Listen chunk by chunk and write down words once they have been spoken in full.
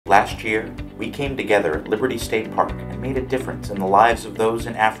Last year, we came together at Liberty State Park and made a difference in the lives of those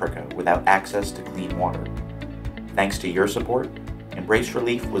in Africa without access to clean water. Thanks to your support, Embrace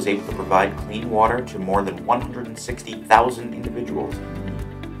Relief was able to provide clean water to more than 160,000 individuals in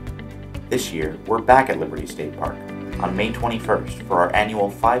need. This year, we're back at Liberty State Park on May 21st for our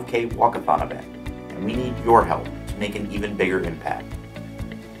annual 5K Walkathon event, and we need your help to make an even bigger impact.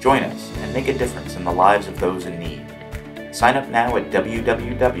 Join us and make a difference in the lives of those in need. Sign up now at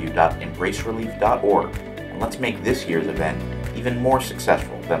www.embracerelief.org and let's make this year's event even more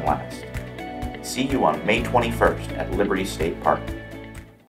successful than last. See you on May 21st at Liberty State Park.